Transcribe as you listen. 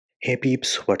Hey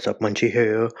peeps, what's up? Munchie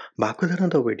here, back with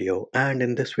another video, and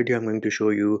in this video I'm going to show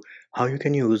you how you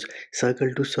can use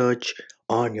Circle to search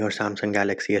on your Samsung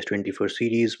Galaxy S24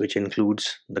 series, which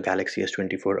includes the Galaxy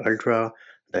S24 Ultra,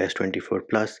 the S24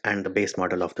 Plus, and the base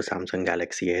model of the Samsung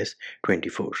Galaxy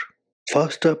S24.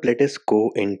 First up, let us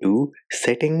go into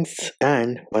settings,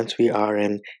 and once we are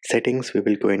in settings, we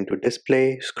will go into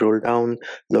display, scroll down,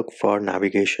 look for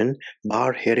navigation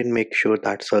bar here and make sure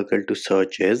that circle to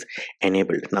search is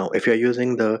enabled. Now, if you're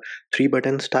using the 3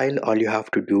 button style, all you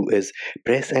have to do is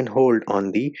press and hold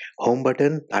on the home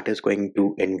button. That is going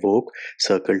to invoke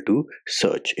circle to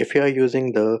search. If you are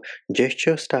using the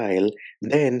gesture style,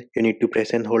 then you need to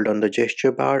press and hold on the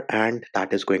gesture bar, and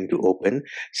that is going to open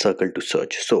circle to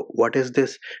search. So what is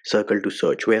this circle to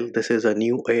search? Well, this is a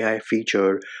new AI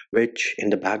feature which in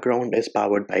the background is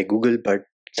powered by Google, but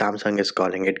Samsung is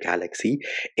calling it Galaxy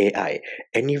AI.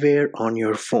 Anywhere on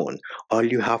your phone, all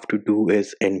you have to do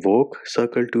is invoke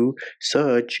circle to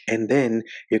search, and then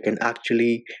you can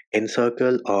actually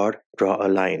encircle or draw a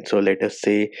line. So let us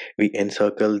say we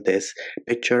encircle this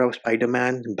picture of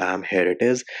Spider-Man. Bam, here it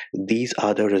is. These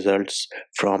are the results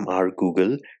from our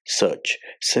Google search.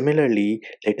 Similarly,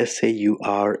 let us say you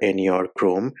are in your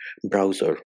Chrome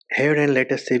browser. Here, and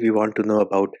let us say we want to know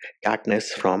about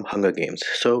Katniss from Hunger Games.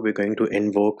 So we're going to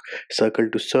invoke circle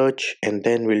to search, and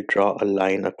then we'll draw a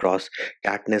line across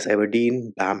Katniss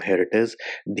Everdeen. Bam, here it is.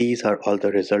 These are all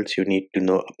the results you need to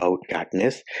know about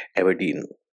Katniss Everdeen.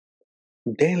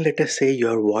 Then let us say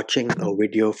you're watching a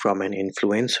video from an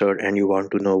influencer and you want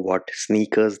to know what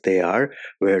sneakers they are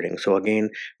wearing. So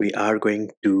again, we are going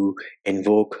to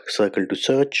invoke circle to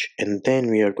search, and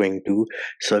then we are going to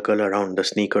circle around the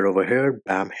sneaker over here.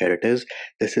 Bam, here it is.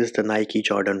 This is the Nike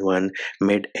Jordan 1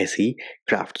 Mid SE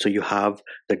Craft. So you have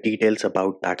the details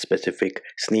about that specific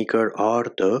sneaker or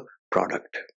the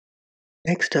product.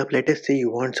 Next up, let us say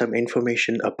you want some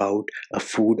information about a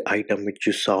food item which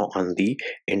you saw on the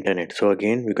internet. So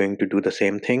again, we're going to do the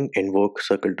same thing, invoke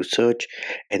circle to search,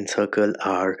 encircle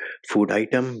our food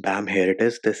item. Bam, here it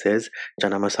is. This is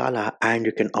chana masala, and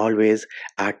you can always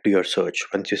add to your search.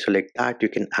 Once you select that, you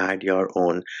can add your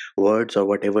own words or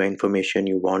whatever information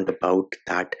you want about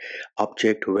that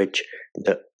object which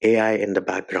the AI in the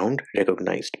background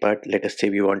recognized. But let us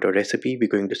say we want a recipe, we're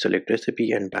going to select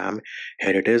recipe, and bam,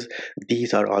 here it is.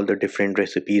 These are all the different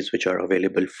recipes which are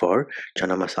available for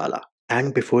chana masala.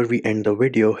 And before we end the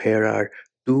video, here are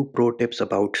 2 pro tips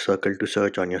about circle to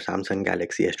search on your Samsung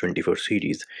Galaxy S24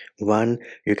 series. One,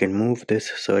 you can move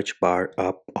this search bar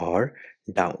up or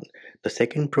down. The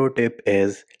second pro tip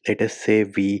is, let us say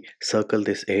we circle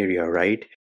this area, right?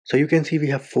 So you can see we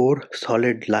have 4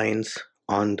 solid lines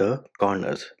on the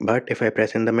corners, but if I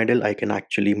press in the middle, I can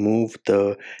actually move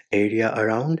the area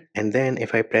around, and then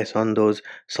if I press on those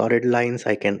solid lines,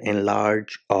 I can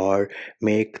enlarge or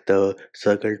make the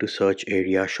circle to search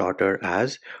area shorter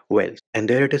as well. And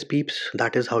there it is, peeps.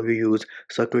 That is how you use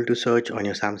circle to search on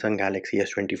your Samsung Galaxy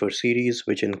S24 series,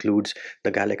 which includes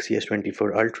the Galaxy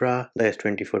S24 Ultra, the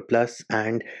S24 Plus,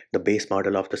 and the base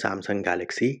model of the Samsung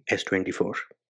Galaxy S24.